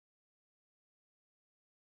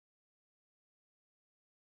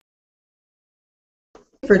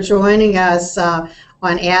for joining us on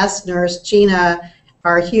Ask Nurse Gina,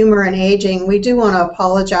 our humor and aging. We do want to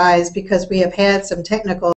apologize because we have had some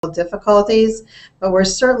technical difficulties, but we're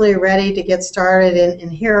certainly ready to get started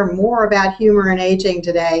and hear more about humor and aging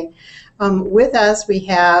today. With us, we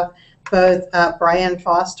have both Brian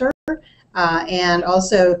Foster and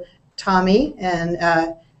also Tommy, and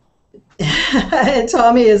and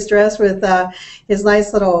Tommy is dressed with his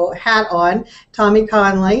nice little hat on, Tommy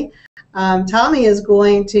Connolly. Tommy is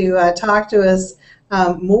going to talk to us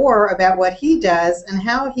more about what he does and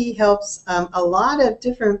how he helps a lot of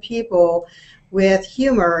different people with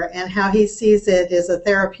humor and how he sees it as a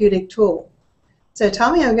therapeutic tool. So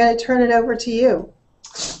Tommy, I'm going to turn it over to you.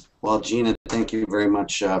 Well, Gina, thank you very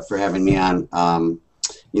much for having me on.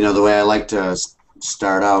 You know, the way I like to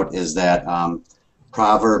start out is that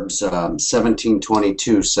Proverbs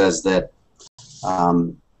 17:22 says that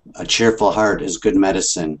a cheerful heart is good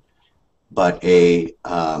medicine, but a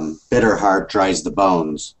bitter heart dries the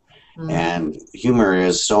bones. And humor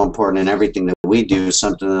is so important in everything that we do,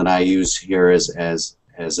 something that I use here as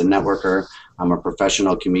a networker. I'm a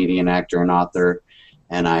professional comedian, actor, and author,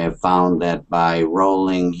 and I have found that by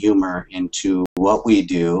rolling humor into what we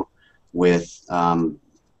do with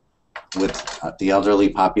the elderly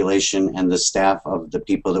population and the staff of the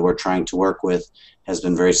people that we're trying to work with has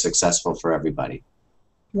been very successful for everybody.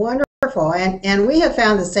 Wonderful, and we have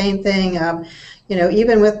found the same thing. You know,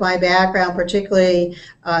 even with my background, particularly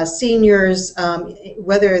seniors,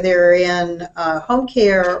 whether they're in home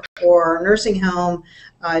care or nursing home,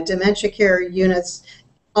 dementia care units,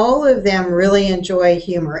 all of them really enjoy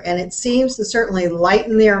humor, and it seems to certainly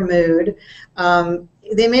lighten their mood.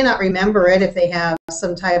 They may not remember it if they have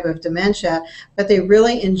some type of dementia, but they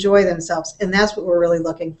really enjoy themselves, and that's what we're really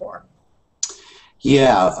looking for.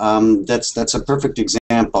 Yeah, that's a perfect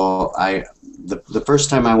example. The first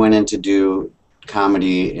time I went in to do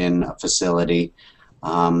comedy in a facility,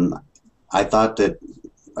 I thought that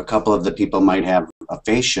a couple of the people might have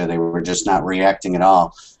aphasia. They were just not reacting at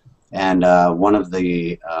all. And one of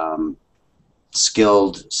the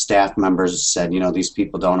skilled staff members said, you know, these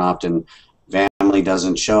people don't often, family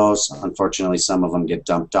doesn't show. So unfortunately, some of them get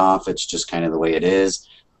dumped off. It's just kind of the way it is.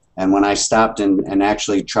 And when I stopped and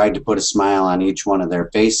actually tried to put a smile on each one of their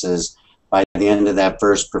faces, by the end of that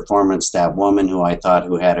first performance, that woman who I thought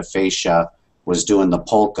who had aphasia was doing the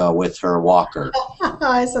polka with her walker.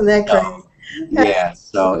 Isn't that great? Yeah,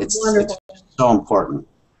 so it's so important.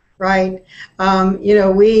 Right. You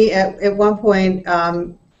know, we at one point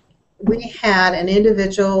we had an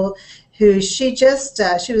individual who she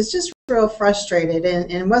was just real frustrated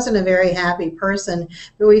and wasn't a very happy person,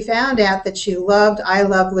 but we found out that she loved I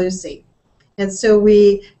Love Lucy. And so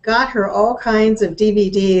we got her all kinds of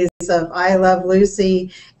DVDs of I Love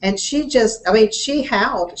Lucy, and she just, I mean, she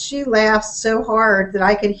howled. She laughed so hard that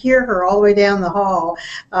I could hear her all the way down the hall.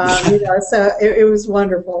 You know, so it was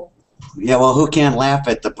wonderful. Yeah, well, who can't laugh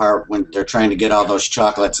at the part when they're trying to get all those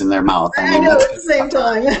chocolates in their mouth? I know, at the same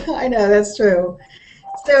time. I know, that's true.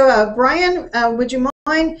 So, Brian, would you mind?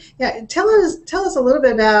 Yeah, tell us a little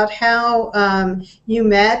bit about how you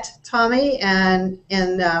met Tommy and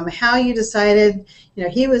how you decided, you know,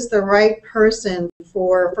 he was the right person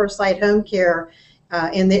for FirstLight HomeCare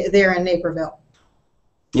there in Naperville.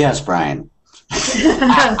 Yes, Brian.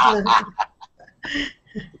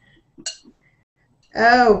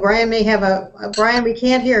 Oh, Brian may have Brian, we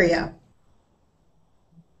can't hear you.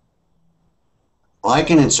 Well, I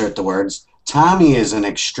can insert the words. Tommy is an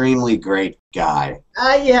extremely great guy.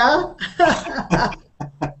 Yeah.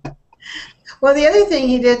 Well, the other thing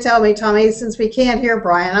he did tell me, Tommy, since we can't hear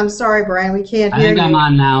Brian, I'm sorry, Brian, we can't hear you. I think I'm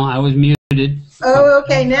on now. I was muted. Oh,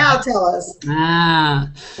 okay. Now tell us.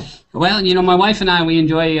 Well, you know, my wife and I, we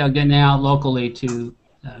enjoy getting out locally to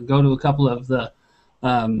go to a couple of the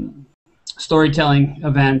storytelling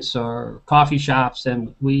events or coffee shops,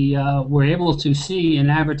 and we were able to see an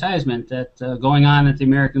advertisement that going on at the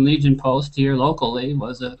American Legion Post here locally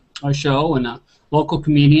was a show, and a local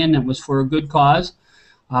comedian that was for a good cause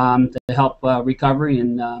to help recovery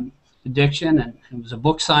and addiction, and it was a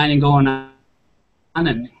book signing going on,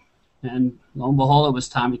 and lo and behold, it was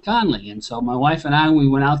Tommy Connolly. And so my wife and I, we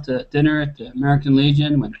went out to dinner at the American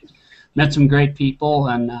Legion, we met some great people,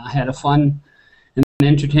 and had a fun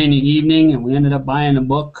entertaining evening, and we ended up buying a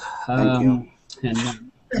book. And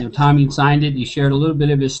you know, Tommy signed it. He shared a little bit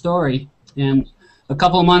of his story, and a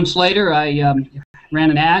couple of months later, I ran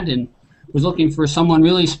an ad and was looking for someone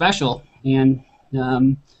really special. And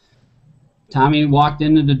Tommy walked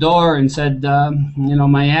into the door and said, you know,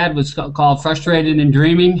 my ad was called "Frustrated and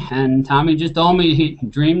Dreaming," and Tommy just told me,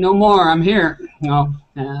 "Dream no more. I'm here." You know,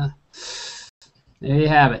 there you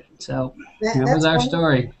have it. So that was That's our wonderful.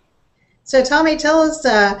 story. So Tommy, tell us,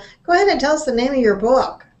 go ahead and tell us the name of your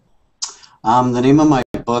book. The name of my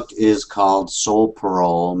book is called Soul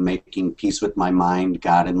Parole, Making Peace with My Mind,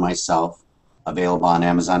 God, and Myself, available on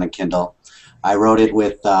Amazon and Kindle. I wrote it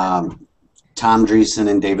with Tom Dreesen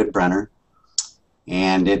and David Brenner,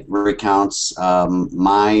 and it recounts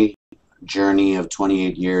my journey of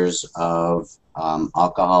 28 years of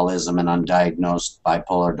alcoholism and undiagnosed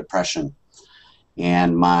bipolar depression,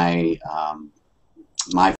 and my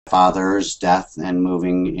father's death and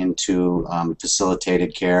moving into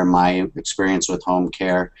facilitated care, my experience with home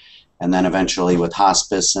care, and then eventually with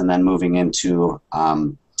hospice, and then moving into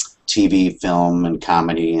TV, film, and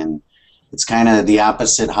comedy. And it's kind of the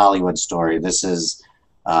opposite Hollywood story. This is,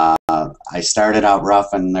 I started out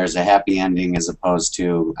rough and there's a happy ending, as opposed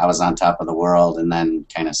to I was on top of the world and then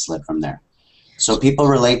kind of slid from there. So people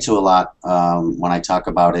relate to a lot when I talk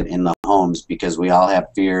about it in the homes, because we all have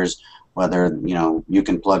fears, whether, you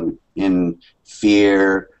can plug in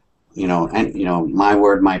fear, and, my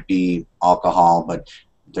word might be alcohol, but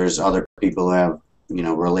there's other people who have,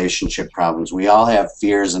 relationship problems. We all have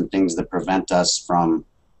fears and things that prevent us from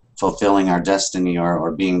fulfilling our destiny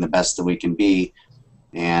or being the best that we can be.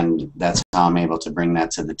 And that's how I'm able to bring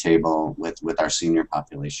that to the table with our senior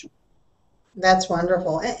population. That's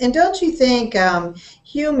wonderful. And don't you think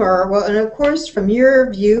humor, well, and of course from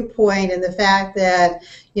your viewpoint and the fact that,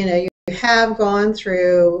 you have gone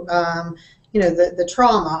through, the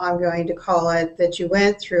trauma, I'm going to call it, that you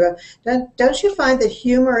went through, don't you find that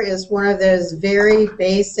humor is one of those very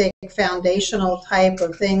basic foundational type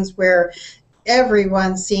of things where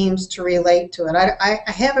everyone seems to relate to it? I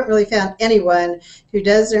haven't really found anyone who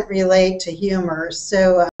doesn't relate to humor.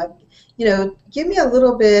 So, give me a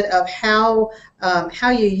little bit of how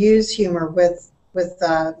you use humor with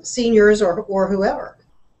seniors or whoever.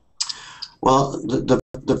 Well,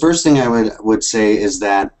 the first thing I would say is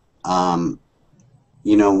that,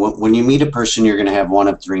 when you meet a person, you're going to have one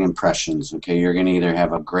of three impressions. Okay, you're going to either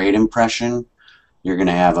have a great impression, you're going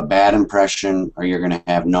to have a bad impression, or you're going to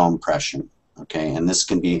have no impression. Okay, and this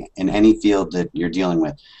can be in any field that you're dealing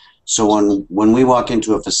with. So when we walk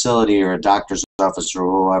into a facility or a doctor's office or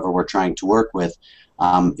whoever we're trying to work with,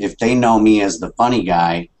 if they know me as the funny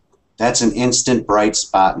guy, that's an instant bright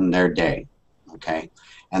spot in their day. Okay,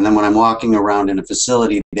 and then when I'm walking around in a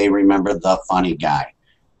facility, they remember the funny guy.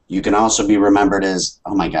 You can also be remembered as,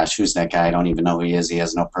 oh my gosh, who's that guy? I don't even know who he is. He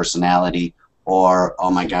has no personality. Or,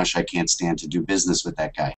 oh my gosh, I can't stand to do business with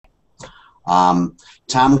that guy. Tom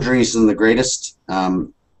Dreesen, the greatest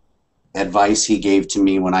advice he gave to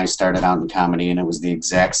me when I started out in comedy, and it was the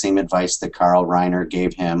exact same advice that Carl Reiner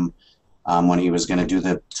gave him when he was going to do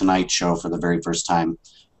the Tonight Show for the very first time,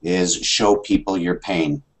 is show people your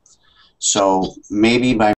pain. So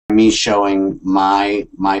maybe by me showing my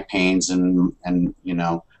pains and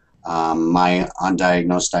my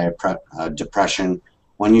undiagnosed depression,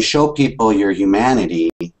 when you show people your humanity,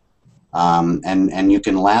 and you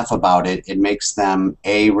can laugh about it, it makes them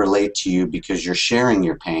relate to you because you're sharing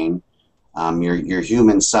your pain, your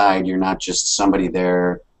human side. You're not just somebody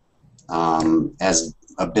there as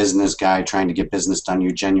a business guy trying to get business done.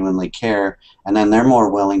 You genuinely care, and then they're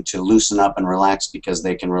more willing to loosen up and relax because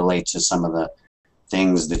they can relate to some of the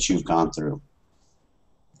things that you've gone through.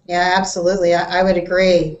 Yeah, absolutely. I would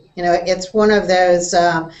agree. It's one of those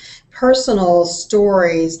personal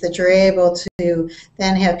stories that you're able to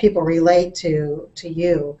then have people relate to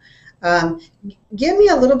you. Give me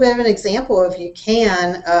a little bit of an example, if you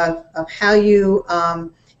can, of how you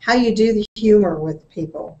do the humor with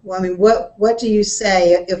people. Well, I mean, what do you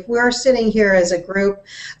say if we're sitting here as a group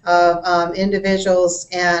of individuals,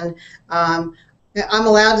 and I'm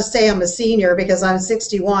allowed to say I'm a senior because I'm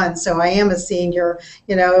 61, so I am a senior.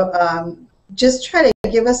 Just try to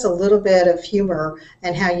give us a little bit of humor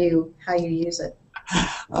and how you use it.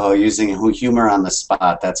 Oh, using humor on the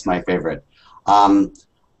spot, that's my favorite. The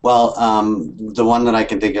one that I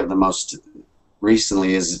can think of the most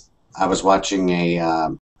recently is I was watching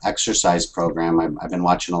a exercise program. I've been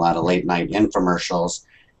watching a lot of late night infomercials,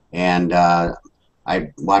 and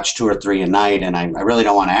I watch 2 or 3 a night, and I really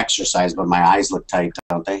don't want to exercise, but my eyes look tight,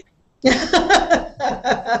 don't they?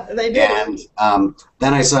 They do. And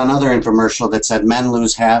then I saw another infomercial that said men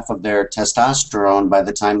lose half of their testosterone by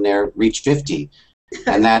the time they reach 50.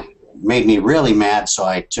 And that made me really mad, so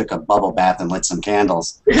I took a bubble bath and lit some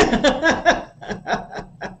candles.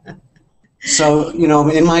 So,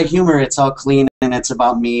 in my humor, it's all clean, and it's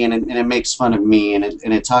about me, and it makes fun of me, and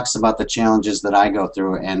it talks about the challenges that I go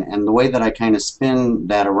through. And the way that I kind of spin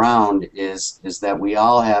that around is that we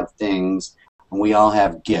all have things, and we all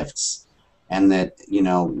have gifts. and that, you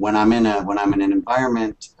know, when I'm in an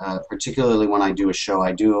environment, particularly when I do a show,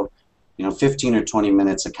 I do, you know, 15 or 20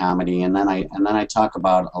 minutes of comedy, and then I talk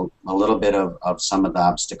about a little bit of some of the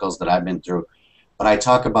obstacles that I've been through. But I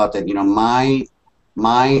talk about that, you know, my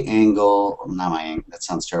angle, not my angle, that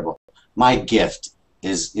sounds terrible. My gift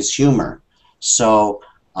is humor. So,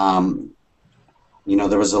 you know,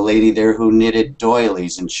 there was a lady there who knitted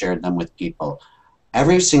doilies and shared them with people.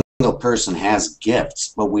 Every single person has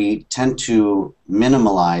gifts, but we tend to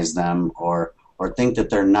minimalize them or think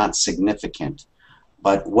that they're not significant.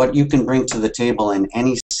 But what you can bring to the table in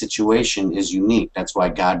any situation is unique. That's why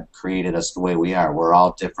God created us the way we are. We're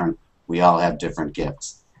all different. We all have different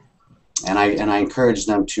gifts. And I encourage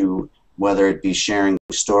them to, whether it be sharing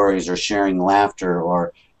stories or sharing laughter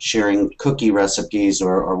or sharing cookie recipes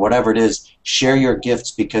or whatever it is, share your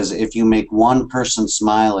gifts, because if you make one person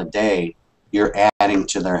smile a day, you're adding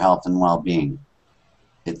to their health and well-being.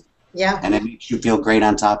 Yeah. And it makes you feel great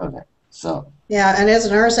on top of it. So. Yeah, and as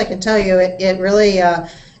a nurse, I can tell you, it really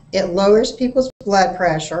it lowers people's blood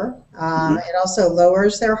pressure. It also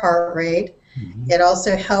lowers their heart rate. It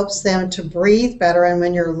also helps them to breathe better. And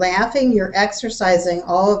when you're laughing, you're exercising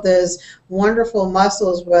all of those wonderful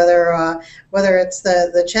muscles, whether it's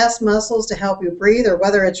the chest muscles to help you breathe, or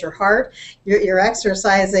whether it's your heart, you're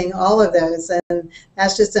exercising all of those. And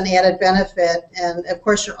that's just an added benefit. And of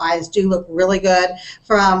course, your eyes do look really good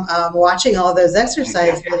from watching all those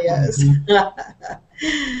exercise videos.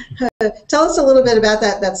 Tell us a little bit about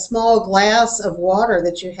that small glass of water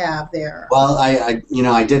that you have there. Well,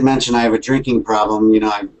 I did mention I have a drinking problem. You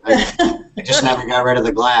know, I just never got rid of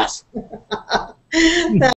the glass.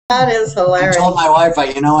 That is hilarious. I told my wife,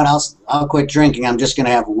 you know what, I'll quit drinking. I'm just going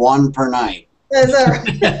to have one per night. Is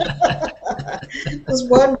that right? Just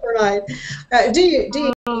one per night. Do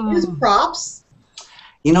you use props?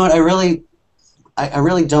 You know what, I really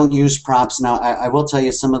don't use props now. I will tell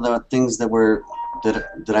you some of the things that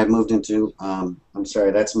I moved into. I'm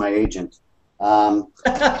sorry, that's my agent.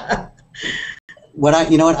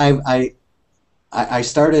 I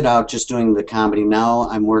started out just doing the comedy. Now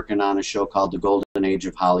I'm working on a show called The Golden Age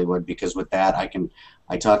of Hollywood, because with that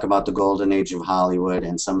I talk about the golden age of Hollywood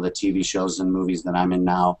and some of the TV shows and movies that I'm in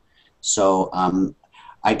now. So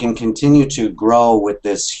I can continue to grow with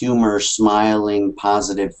this humor, smiling,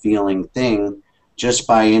 positive feeling thing just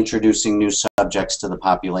by introducing new subjects to the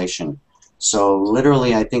population. So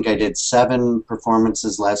literally, I think I did 7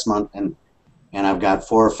 performances last month, and I've got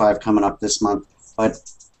 4 or 5 coming up this month. But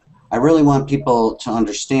I really want people to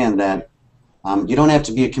understand that you don't have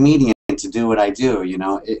to be a comedian to do what I do. You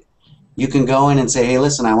know, you can go in and say, hey,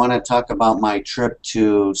 listen, I want to talk about my trip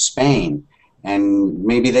to Spain, and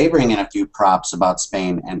maybe they bring in a few props about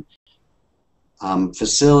Spain, and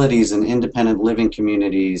facilities and independent living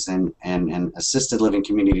communities and assisted living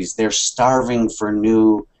communities. They're starving for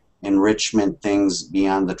new enrichment things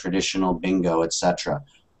beyond the traditional bingo, etc.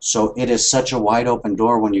 So it is such a wide open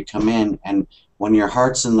door when you come in, and when your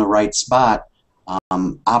heart's in the right spot,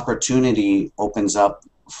 opportunity opens up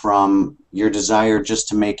from your desire just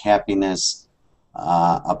to make happiness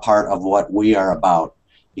a part of what we are about,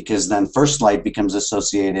 because then FirstLight becomes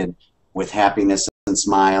associated with happiness and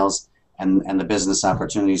smiles, and the business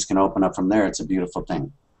opportunities can open up from there. It's a beautiful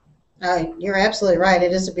thing. You're absolutely right.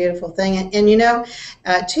 It is a beautiful thing. And you know,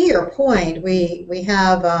 to your point, we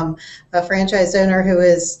have a franchise owner who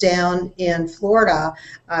is down in Florida,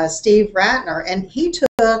 Steve Ratner, and he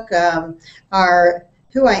took our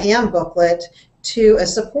Who I Am booklet to a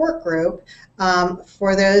support group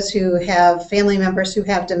for those who have family members who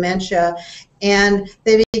have dementia. And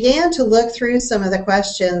they began to look through some of the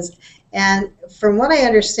questions. And from what I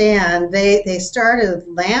understand, they started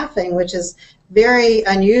laughing, which is very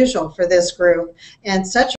unusual for this group, and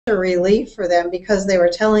such a relief for them, because they were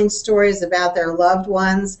telling stories about their loved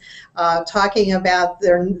ones, talking about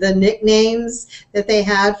the nicknames that they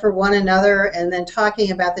had for one another, and then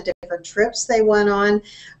talking about the different trips they went on,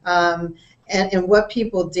 and what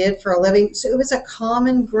people did for a living. So it was a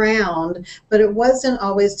common ground, but it wasn't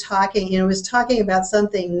always talking, you know, it was talking about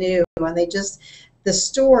something new, and the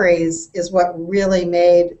stories is what really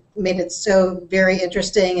made it so very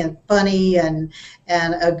interesting and funny, and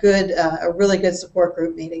a really good support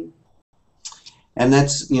group meeting. And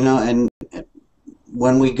that's, you know, and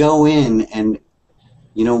when we go in, and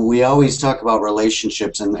you know, we always talk about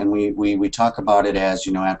relationships, and we talk about it as,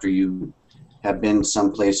 you know, after you have been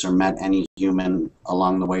someplace or met any human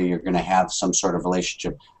along the way, you're going to have some sort of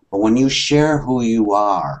relationship. But when you share who you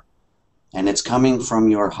are, and it's coming from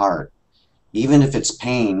your heart, even if it's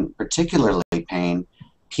pain, particularly pain,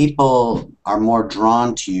 people are more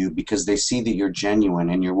drawn to you because they see that you're genuine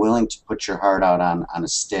and you're willing to put your heart out on a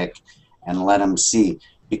stick and let them see.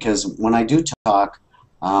 Because when I do talk,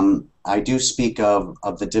 I do speak of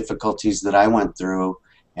the difficulties that I went through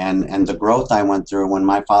and the growth I went through when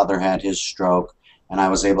my father had his stroke, and I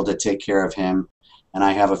was able to take care of him. And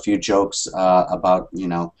I have a few jokes about,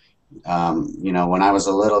 when I was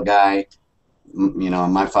a little guy,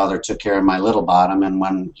 my father took care of my little bottom, and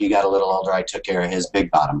when he got a little older, I took care of his big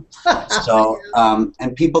bottom. So,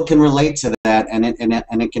 and people can relate to that, and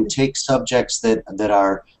it can take subjects that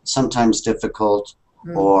are sometimes difficult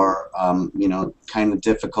or kind of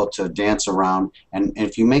difficult to dance around, and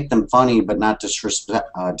if you make them funny but not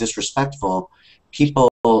disrespectful, people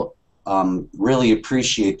really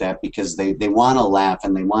appreciate that, because they want to laugh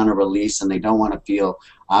and they want to release, and they don't want to feel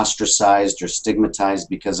ostracized or stigmatized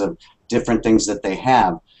because of different things that they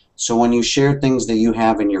have. So when you share things that you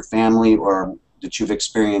have in your family or that you've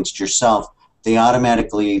experienced yourself, they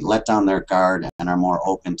automatically let down their guard and are more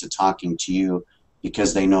open to talking to you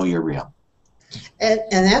because they know you're real. And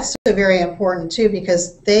that's very important too,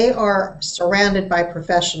 because they are surrounded by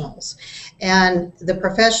professionals, and the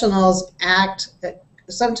professionals act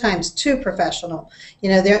sometimes too professional.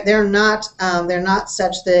 They're not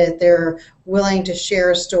such that they're willing to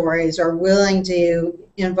share stories or willing to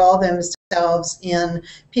involve themselves in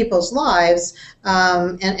people's lives,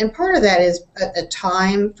 and part of that is a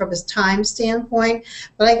time, from a time standpoint.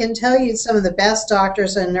 But I can tell you, some of the best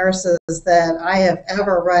doctors and nurses that I have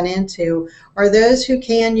ever run into are those who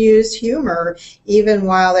can use humor even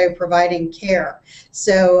while they're providing care.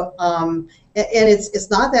 So and it's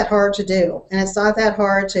not that hard to do, and it's not that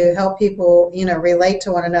hard to help people, relate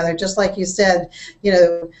to one another. Just like you said,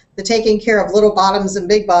 the taking care of little bottoms and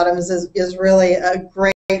big bottoms is really a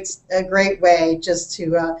great way just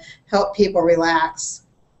to help people relax.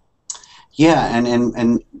 Yeah,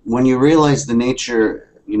 and when you realize the nature,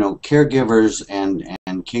 caregivers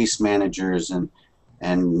and case managers and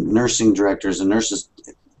nursing directors and nurses,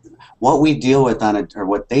 what we deal with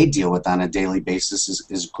what they deal with on a daily basis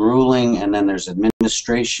is grueling, and then there's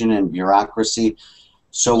administration and bureaucracy.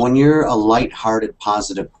 So when you're a lighthearted,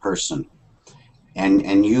 positive person,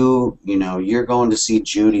 and you're going to see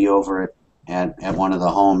Judy over at one of the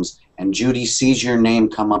homes, and Judy sees your name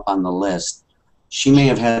come up on the list, she may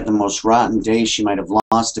have had the most rotten day. She might have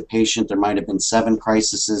lost a patient. There might have been 7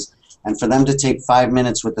 crises, and for them to take 5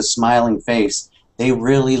 minutes with a smiling face, they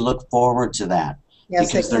really look forward to that. Yes,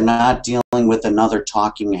 because they're not dealing with another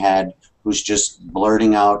talking head who's just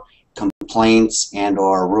blurting out complaints and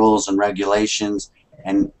or rules and regulations,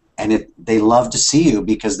 and they love to see you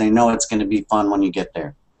because they know it's going to be fun when you get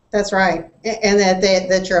there. That's right, and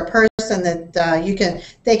that you're a person that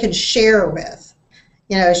they can share with,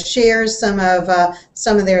 share some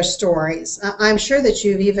of their stories. I'm sure that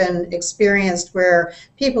you've even experienced where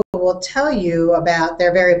people will tell you about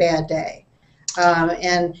their very bad day.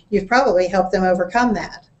 And you've probably helped them overcome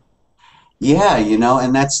that. Yeah,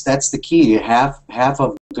 and that's the key. Half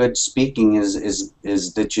of good speaking is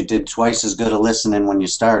that you did twice as good a listening when you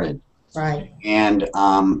started. Right. And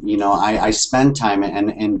I spend time, and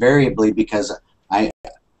invariably, because I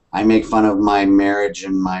make fun of my marriage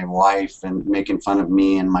and my wife, and making fun of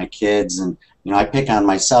me and my kids, and I pick on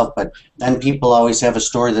myself, but then people always have a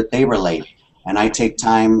story that they relate, and I take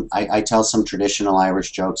time. I tell some traditional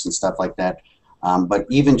Irish jokes and stuff like that. But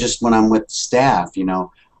even just when I'm with staff,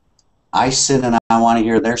 I sit and I want to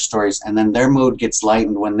hear their stories, and then their mood gets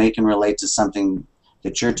lightened when they can relate to something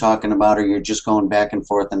that you're talking about, or you're just going back and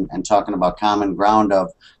forth and talking about common ground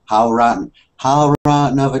of how rotten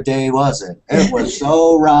of a day was it? It was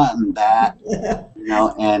so rotten that,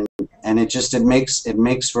 and it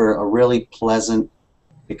makes for a really pleasant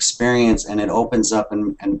experience, and it opens up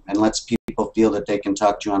and lets people feel that they can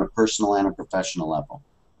talk to you on a personal and a professional level.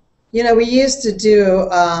 We used to do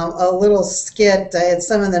a little skit at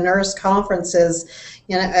some of the nurse conferences,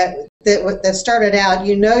 that started out,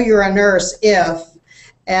 you're a nurse if,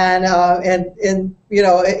 and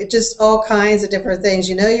just all kinds of different things.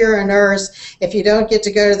 You're a nurse if you don't get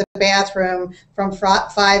to go to the bathroom from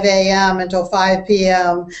 5 a.m. until 5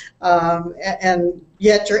 p.m. And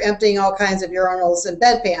yet you're emptying all kinds of urinals and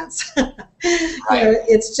bedpans. Right.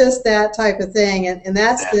 It's just that type of thing, and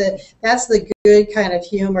that's the good kind of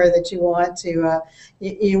humor that you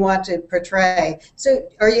want to portray. So,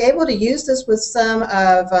 are you able to use this with some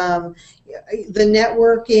of the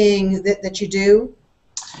networking that you do?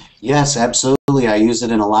 Yes, absolutely. I use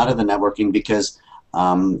it in a lot of the networking because,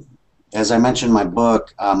 as I mentioned in my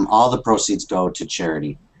book, all the proceeds go to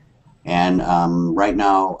charity. And right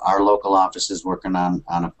now, our local office is working on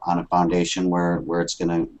a foundation where it's going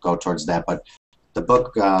to go towards that. But the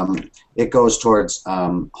book, it goes towards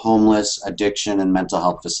homeless, addiction, and mental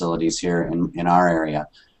health facilities here in our area.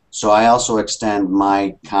 So I also extend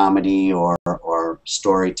my comedy or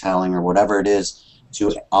storytelling or whatever it is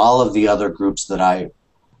to all of the other groups that I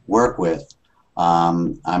work with.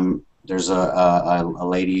 There's a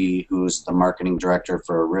lady who's the marketing director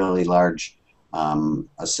for a really large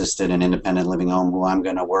assisted and independent living home who I'm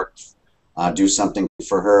going to do something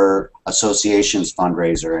for her association's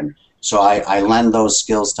fundraiser. And so I lend those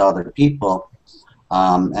skills to other people,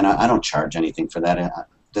 and I don't charge anything for that.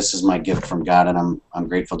 This is my gift from God, and I'm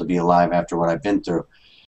grateful to be alive after what I've been through.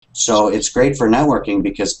 So it's great for networking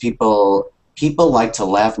because people like to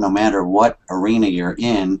laugh no matter what arena you're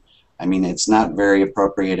in. I mean, it's not very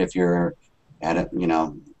appropriate if you're at a,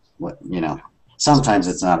 sometimes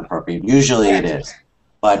it's not appropriate. Usually it is.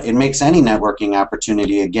 But it makes any networking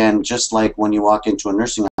opportunity, again, just like when you walk into a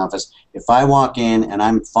nursing office. If I walk in and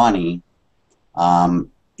I'm funny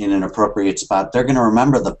in an appropriate spot, they're going to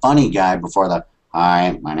remember the funny guy before the,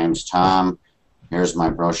 "Hi, my name's Tom. Here's my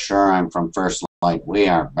brochure. I'm from FirstLight. We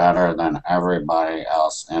are better than everybody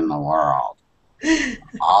else in the world.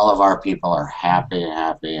 All of our people are happy,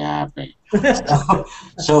 happy, happy."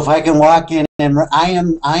 So if I can walk in and I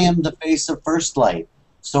am the face of FirstLight.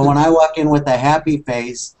 So when I walk in with a happy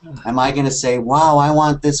face, am I going to say, "Wow, I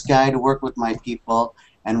want this guy to work with my people,"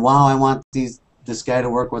 and "Wow, I want this guy to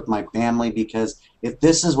work with my family"? Because if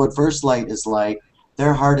this is what FirstLight is like,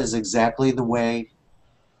 their heart is exactly the way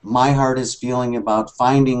my heart is feeling about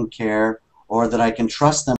finding care, or that I can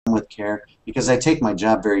trust them with care, because I take my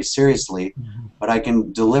job very seriously, but I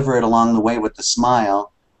can deliver it along the way with a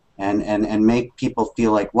smile and make people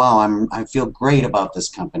feel like, wow, I feel great about this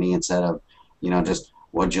company, instead of, just,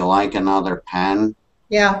 "Would you like another pen?"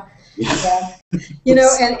 Yeah. Yeah.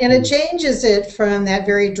 And it changes it from that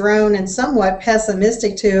very drone and somewhat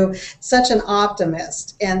pessimistic to such an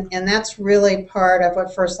optimist. And that's really part of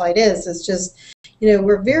what FirstLight is. It's just,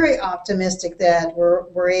 we're very optimistic that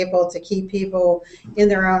we're able to keep people in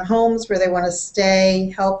their own homes where they want to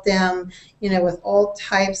stay, help them, with all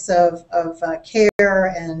types of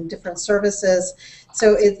care and different services.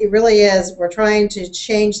 So it really is, we're trying to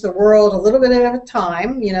change the world a little bit at a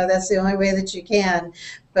time. That's the only way that you can,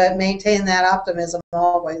 but maintain that optimism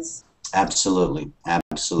always. Absolutely,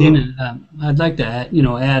 absolutely. Dina, I'd like to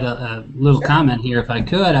add a little comment here if I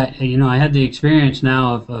could. I had the experience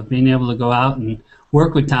now of being able to go out and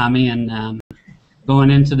work with Tommy and going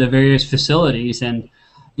into the various facilities, and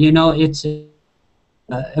it's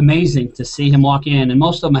amazing to see him walk in, and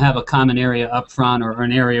most of them have a common area up front, or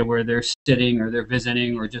an area where they're sitting or they're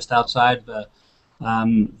visiting, or just outside the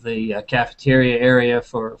cafeteria area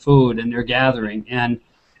for food, and they're gathering, and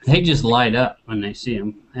they just light up when they see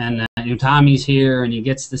him. And Tommy's here, and he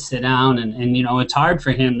gets to sit down, and it's hard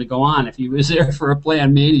for him to go on. If he was there for a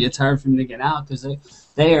planned meeting, it's hard for him to get out, because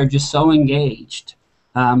they are just so engaged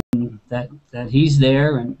that he's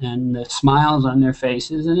there, and the smiles on their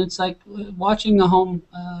faces, and it's like watching a home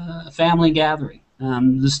family gathering.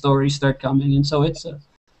 The stories start coming, and so it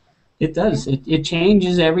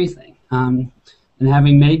changes everything. And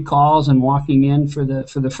having made calls and walking in for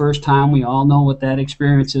the first time, we all know what that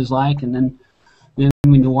experience is like. And then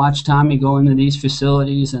when you watch Tommy go into these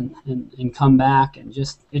facilities and come back, and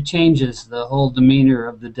just, it changes the whole demeanor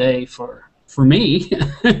of the day for me,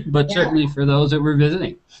 but certainly for those that were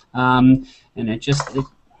visiting. And it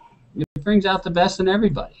brings out the best in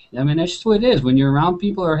everybody. I mean, that's just what it is. When you're around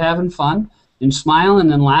people who are having fun and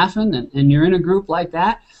smiling and laughing, and you're in a group like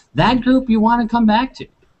that group you want to come back to.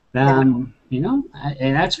 And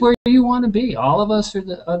that's where you want to be. All of us are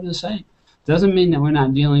the same. Doesn't mean that we're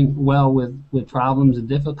not dealing well with problems and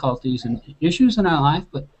difficulties and issues in our life,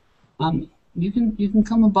 but you can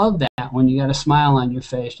come above that when you got a smile on your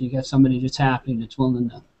face. You got somebody that's happy, that's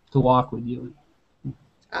willing to walk with you.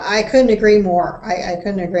 I couldn't agree more. I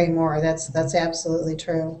couldn't agree more. That's absolutely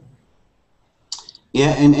true.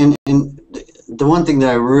 Yeah, and the one thing that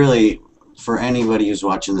I really, for anybody who's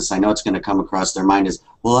watching this, I know it's going to come across their mind is,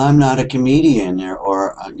 well, I'm not a comedian,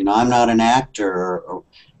 or I'm not an actor, or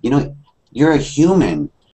you're a human.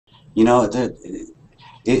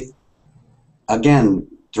 Again,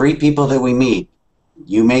 3 people that we meet,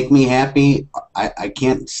 you make me happy. I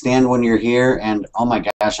can't stand when you're here, and oh my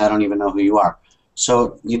gosh, I don't even know who you are.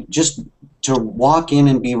 So you just, to walk in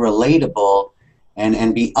and be relatable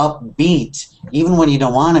and be upbeat, even when you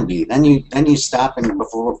don't want to be. Then you stop, and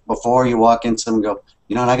before you walk into them, go,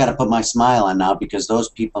 you know what, I got to put my smile on now, because those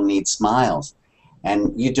people need smiles.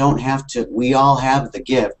 And you don't have to. We all have the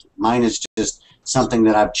gift. Mine is just something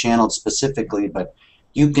that I've channeled specifically, but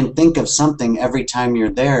you can think of something every time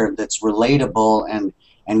you're there that's relatable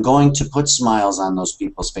and going to put smiles on those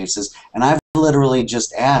people's faces. And I've literally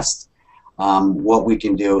just asked what we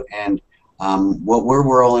can do, and what we're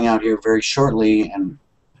rolling out here very shortly, and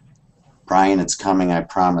Brian, it's coming, I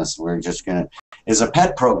promise. We're just gonna, is a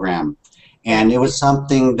pet program, and it was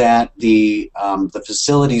something that the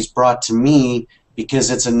facilities brought to me because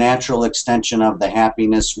it's a natural extension of the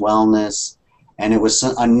happiness, wellness, and it was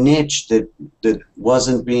a niche that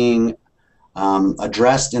wasn't being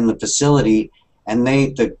addressed in the facility, and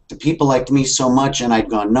the people liked me so much, and I'd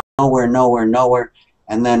gone nowhere, nowhere, nowhere,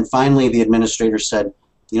 and then finally the administrator said,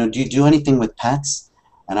 you know, do you do anything with pets?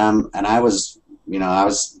 And I was, you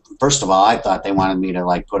know, first of all, I thought they wanted me to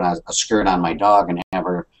like put a skirt on my dog and have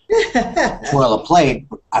her twirl a plate.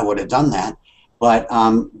 I would have done that, but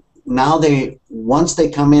now once they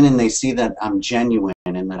come in and they see that I'm genuine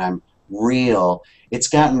and that I'm real, it's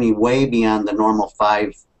gotten me way beyond the normal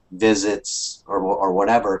 5 visits or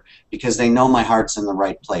whatever, because they know my heart's in the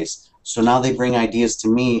right place. So now they bring ideas to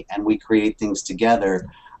me and we create things together,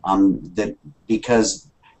 because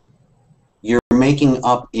you're making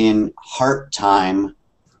up in heart time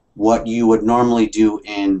what you would normally do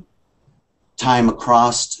in time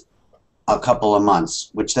across a couple of months,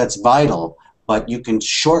 which that's vital, but you can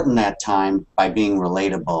shorten that time by being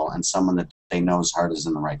relatable and someone that they know's heart is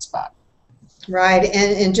in the right spot. Right,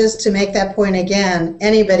 and just to make that point again,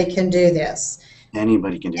 anybody can do this.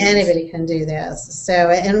 Anybody can do this. Anybody can do this.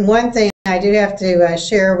 So, and one thing I do have to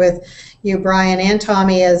share with you, Brian and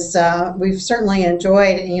Tommy, is we've certainly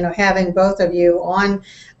enjoyed, you know, having both of you on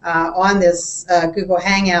this Google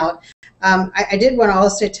Hangout. I did want to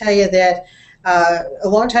also tell you that a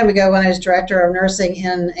long time ago when I was director of nursing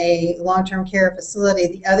in a long-term care facility,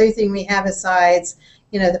 the other thing we have besides,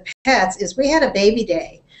 you know, the pets is we had a baby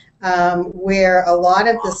day. Where a lot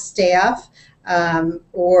of the staff, you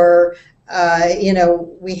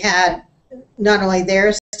know, we had not only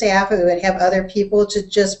their staff, we would have other people to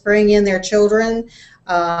just bring in their children,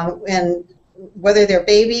 and whether they're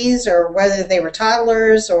babies or whether they were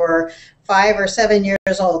toddlers or 5 or 7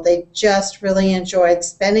 years old, they just really enjoyed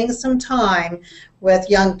spending some time with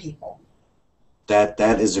young people. That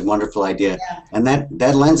is a wonderful idea, Yeah. and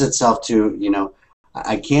that lends itself to, you know,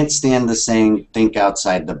 I can't stand the saying, think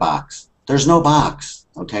outside the box. There's no box,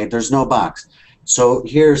 okay? There's no box. So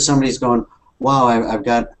here somebody's going, wow, I've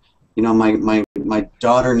got, you know, my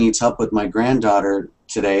daughter needs help with my granddaughter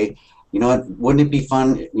today. You know what, wouldn't it be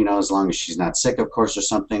fun, you know, as long as she's not sick, of course, or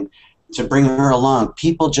something, to bring her along?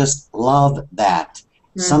 People just love that.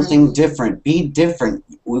 Mm-hmm. Something different. Be different.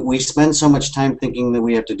 We spend so much time thinking that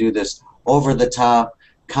we have to do this over-the-top,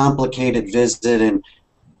 complicated visit, and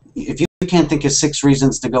if you can't think of 6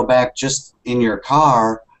 reasons to go back just in your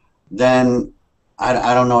car, then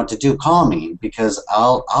I don't know what to do. Call me, because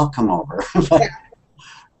I'll come over.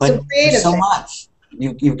 but there's so much.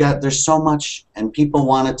 There's so much, and people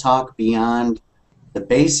want to talk beyond the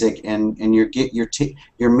basic, and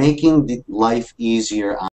you're making life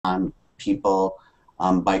easier on people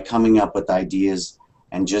by coming up with ideas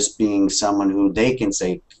and just being someone who they can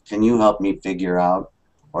say, can you help me figure out?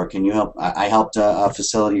 Or can you help? I helped a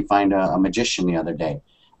facility find a magician the other day,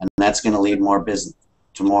 and that's going to lead more business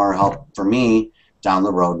to more help for me down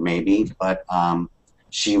the road, maybe. But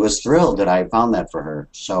she was thrilled that I found that for her.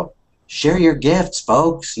 So share your gifts,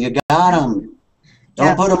 folks. You got them.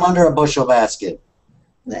 Don't put them under a bushel basket.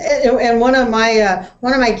 And one of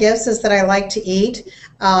my gifts is that I like to eat.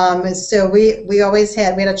 So we always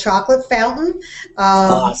had a chocolate fountain.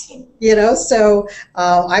 Awesome. You know, so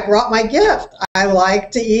I brought my gift. I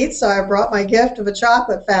like to eat, so I brought my gift of a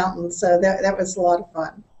chocolate fountain. So that was a lot of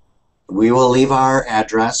fun. We will leave our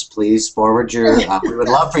address. Please forward your. We would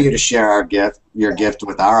love for you to share your gift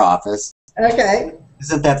with our office. Okay.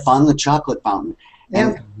 Isn't that fun? The chocolate fountain. Yeah.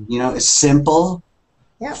 And you know, it's simple,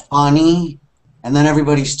 yeah, funny, and then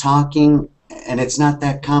everybody's talking, and it's not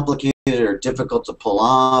that complicated or difficult to pull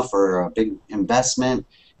off or a big investment.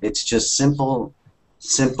 It's just simple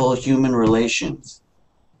human relations.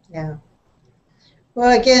 Yeah.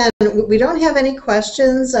 Well, again, we don't have any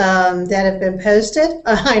questions that have been posted.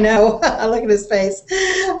 I know. Look at his face.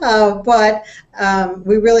 But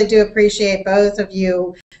we really do appreciate both of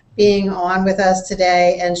you being on with us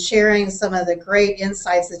today and sharing some of the great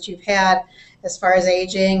insights that you've had as far as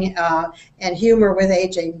aging and humor with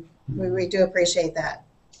aging. We do appreciate that.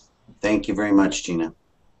 Thank you very much, Gina.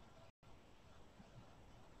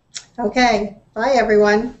 Okay. Bye,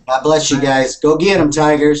 everyone. God bless you guys. Go get them,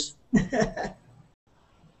 Tigers.